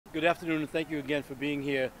Good afternoon, and thank you again for being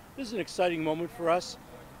here. This is an exciting moment for us.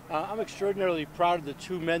 I'm extraordinarily proud of the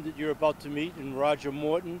two men that you're about to meet, and Roger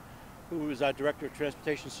Morton, who is our Director of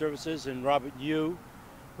Transportation Services, and Robert Yu,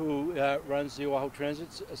 who runs the Oahu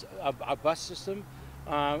Transit, our bus system,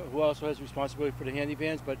 who also has responsibility for the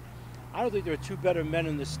Handi-Vans. But I don't think there are two better men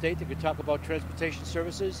in the state that could talk about transportation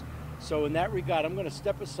services. So in that regard, I'm going to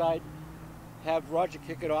step aside, have Roger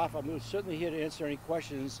kick it off. I'm certainly here to answer any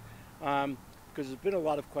questions. Because there's been a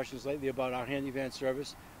lot of questions lately about our Handi-Van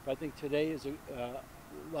service, but I think today is a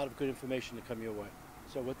lot of good information to come your way.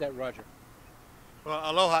 So with that, Roger. Well,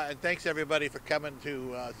 aloha, and thanks everybody for coming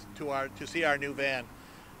to see our new van.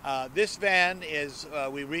 This van is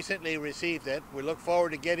we recently received it. We look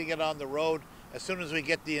forward to getting it on the road as soon as we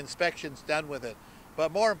get the inspections done with it.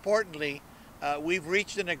 But more importantly, we've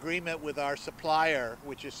reached an agreement with our supplier,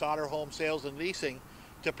 which is Soderholm Sales and Leasing,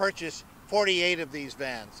 to purchase 48 of these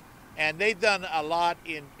vans. And they've done a lot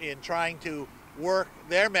in trying to work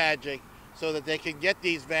their magic so that they can get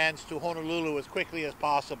these vans to Honolulu as quickly as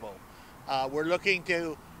possible. We're looking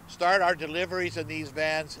to start our deliveries in these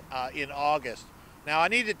vans in August. Now, I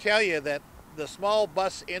need to tell you that the small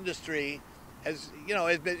bus industry is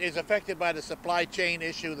affected by the supply chain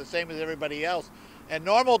issue the same as everybody else. And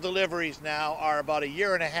normal deliveries now are about a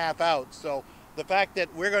year and a half out. So the fact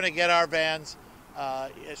that we're going to get our vans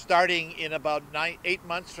starting in about 8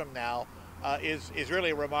 months from now is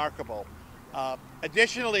really remarkable.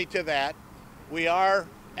 Additionally to that, we are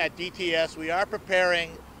at DTS, we are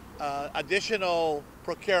preparing additional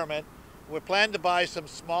procurement. We plan to buy some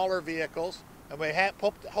smaller vehicles, and we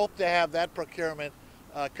hope to have that procurement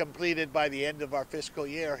completed by the end of our fiscal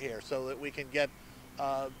year here, so that we can get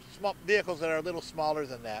small vehicles that are a little smaller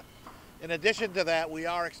than that. In addition to that, we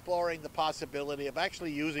are exploring the possibility of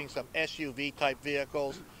actually using some SUV type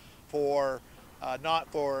vehicles for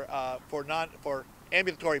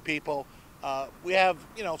ambulatory people. We have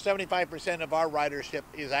 75% of our ridership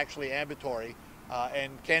is actually ambulatory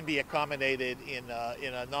and can be accommodated in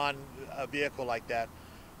a non-vehicle like that.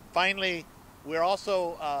 Finally, we're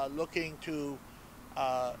also looking to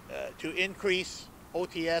increase.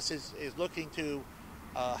 OTS is looking to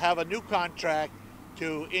have a new contract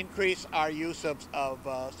to increase our use of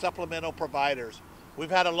supplemental providers. We've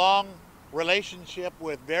had a long relationship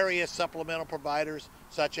with various supplemental providers,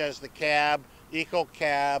 such as the Cab,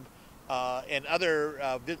 EcoCab, and other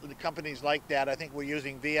companies like that. I think we're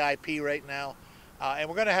using VIP right now. And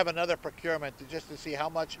we're going to have another procurement just to see how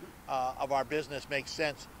much of our business makes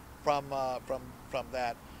sense from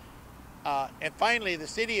that. And finally, the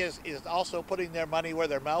city is also putting their money where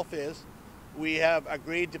their mouth is. We have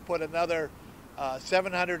agreed to put another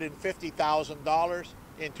 $750,000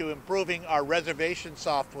 into improving our reservation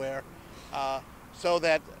software so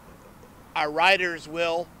that our riders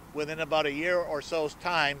will, within about a year or so's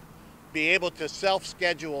time, be able to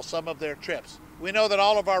self-schedule some of their trips. We know that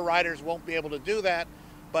all of our riders won't be able to do that,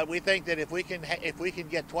 but we think that if we can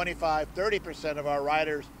get 25–30% of our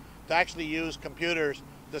riders to actually use computers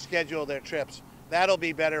to schedule their trips, that'll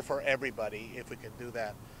be better for everybody if we can do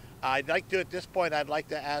that. I'd like to, at this point, I'd like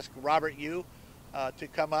to ask Robert Yu to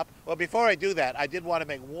come up. Well, before I do that, I did want to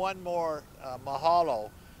make one more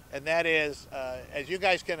mahalo, and that is, as you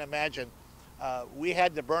guys can imagine, we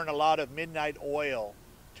had to burn a lot of midnight oil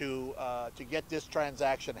to get this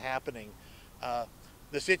transaction happening.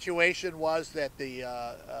 The situation was that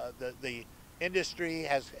the industry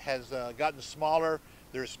has gotten smaller.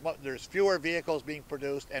 There's fewer vehicles being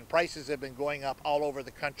produced, and prices have been going up all over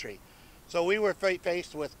the country. So we were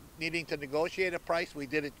faced with needing to negotiate a price. We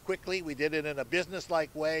did it quickly. We did it in a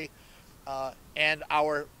business-like way, and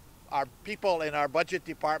our people in our budget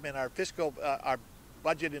department, our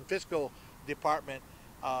budget and fiscal department,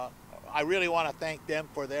 I really want to thank them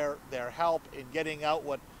for their help in getting out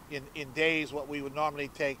in days what we would normally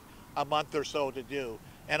take a month or so to do,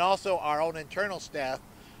 and also our own internal staff.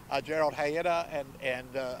 Gerald Hayeda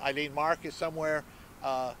and Eileen Mark is somewhere.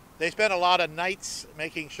 They spent a lot of nights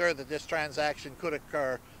making sure that this transaction could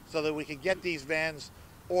occur so that we could get these vans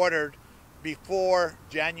ordered before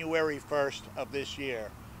January 1st of this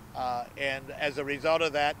year. And as a result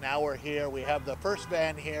of that, now we're here. We have the first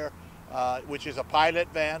van here, which is a pilot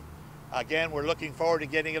van. Again, we're looking forward to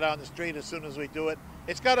getting it on the street as soon as we do it.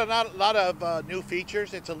 It's got a lot of new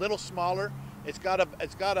features. It's a little smaller. It's got a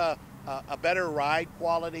better ride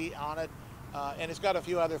quality on it, and it's got a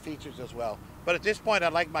few other features as well. But at this point,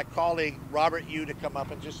 I'd like my colleague, Robert Yu, to come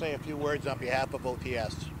up and just say a few words on behalf of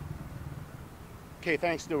OTS. Okay,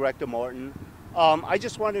 thanks, Director Morton. I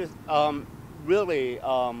just want to really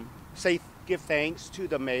give thanks to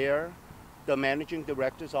the mayor, the managing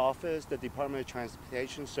director's office, the Department of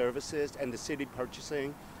Transportation Services, and the city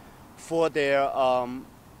purchasing for their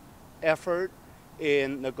effort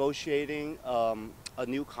in negotiating a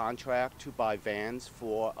new contract to buy vans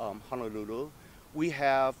for Honolulu. We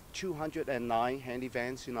have 209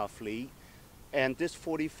 Handi-Vans in our fleet, and this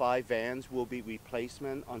 45 vans will be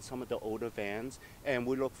replacement on some of the older vans, and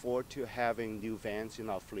we look forward to having new vans in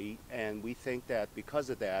our fleet. And we think that because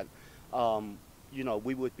of that, you know,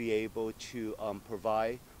 we would be able to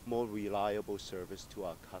provide more reliable service to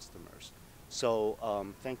our customers. So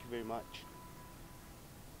thank you very much.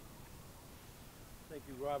 Thank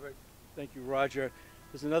you, Robert. Thank you, Roger.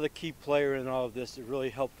 There's another key player in all of this that really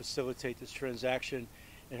helped facilitate this transaction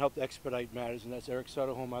and helped expedite matters, and that's Eric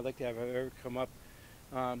Soderholm. I'd like to have Eric come up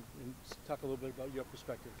and talk a little bit about your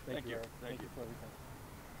perspective. Thank you, Eric. Thank you for everything.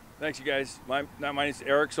 Thanks, you guys. My name is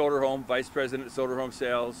Eric Soderholm, Vice President at Soderholm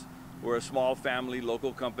Sales. We're a small family,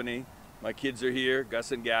 local company. My kids are here,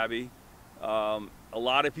 Gus and Gabby. A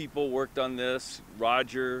lot of people worked on this.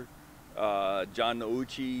 Roger, John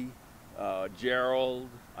Nauchi, Gerald,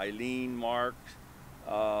 Eileen, Mark,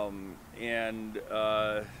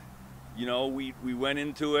 you know, we went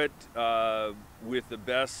into it with the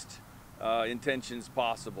best intentions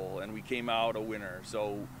possible, and we came out a winner.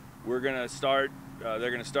 So we're gonna start,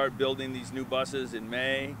 they're gonna start building these new buses in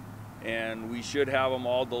May, and we should have them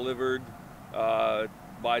all delivered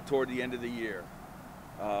toward the end of the year.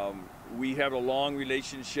 We have a long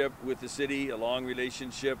relationship with the city, a long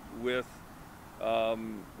relationship with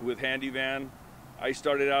Handi-Van. I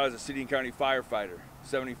started out as a city and county firefighter,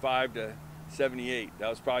 75 to 78. That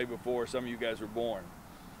was probably before some of you guys were born.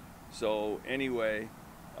 So anyway,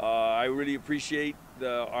 I really appreciate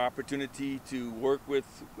the opportunity to work with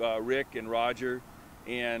Rick and Roger,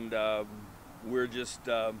 and we're just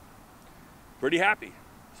pretty happy.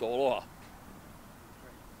 So aloha.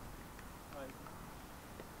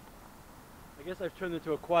 I guess I've turned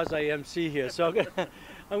into a quasi-MC here, so I'm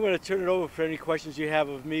going to turn it over for any questions you have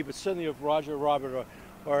of me, but certainly of Roger, Robert,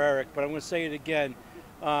 or Eric. But I'm going to say it again.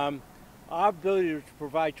 Our ability to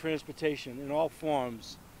provide transportation in all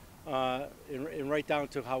forms, and right down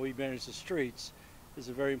to how we manage the streets, is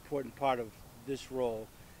a very important part of this role.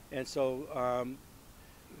 And so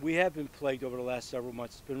we have been plagued over the last several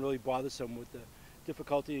months. It's been really bothersome with the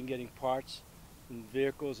difficulty in getting parts and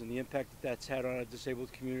vehicles and the impact that that's had on our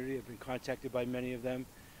disabled community. I've been contacted by many of them,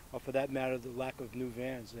 or for that matter, the lack of new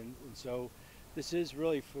vans. And so this is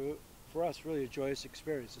really, for us, really a joyous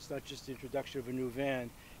experience. It's not just the introduction of a new van,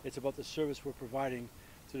 it's about the service we're providing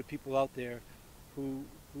to the people out there who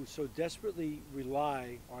so desperately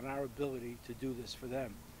rely on our ability to do this for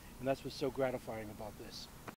them. And that's what's so gratifying about this.